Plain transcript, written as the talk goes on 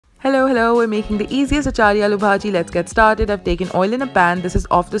Hello, we're making the easiest Achari Aloo Bhaji. Let's get started. I've taken oil in a pan. This is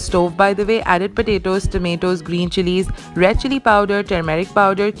off the stove, by the way. Added potatoes, tomatoes, green chillies, red chili powder, turmeric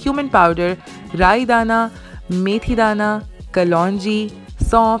powder, cumin powder, rayi dana, methi dana, kalonji,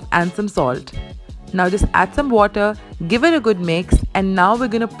 saunf and some salt. Now just add some water, give it a good mix, and now we're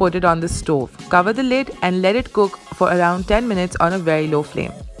going to put it on the stove. Cover the lid and let it cook for around 10 minutes on a very low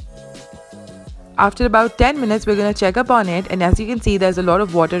flame. After about 10 minutes, we're going to check up on it, and as you can see, there's a lot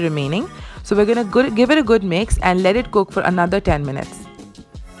of water remaining. So we're going to give it a good mix and let it cook for another 10 minutes.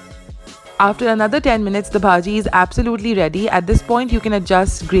 After another 10 minutes, the bhaji is absolutely ready. At this point, you can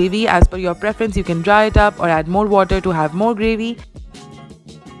adjust gravy as per your preference. You can dry it up or add more water to have more gravy.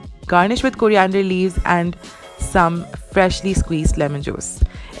 Garnish with coriander leaves and some freshly squeezed lemon juice.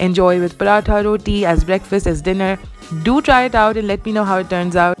 Enjoy with paratha, roti, as breakfast, as dinner. Do try it out and let me know how it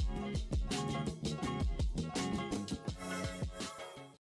turns out.